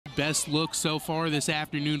Best look so far this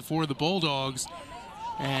afternoon for the Bulldogs.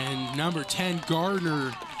 And number 10,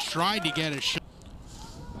 Gardner, tried to get a shot.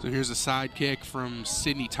 So here's a side kick from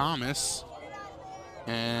Sidney Thomas.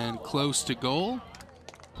 And close to goal.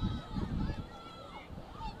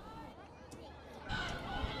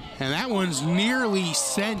 And that one's nearly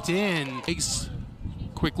sent in. Takes a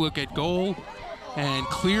quick look at goal and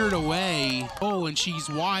cleared away. Oh, and she's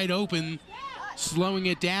wide open. Slowing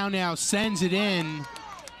it down now, sends it in.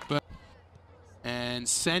 And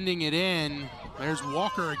sending it in, there's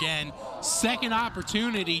Walker again. Second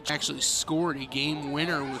opportunity. Actually scored. A game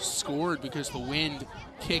winner was scored because the wind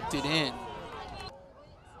kicked it in.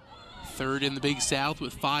 Third in the Big South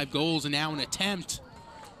with 5 goals, and now an attempt.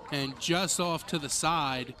 And just off to the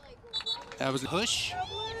side. That was a push.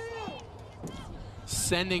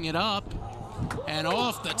 Sending it up and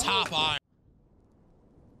off the top iron.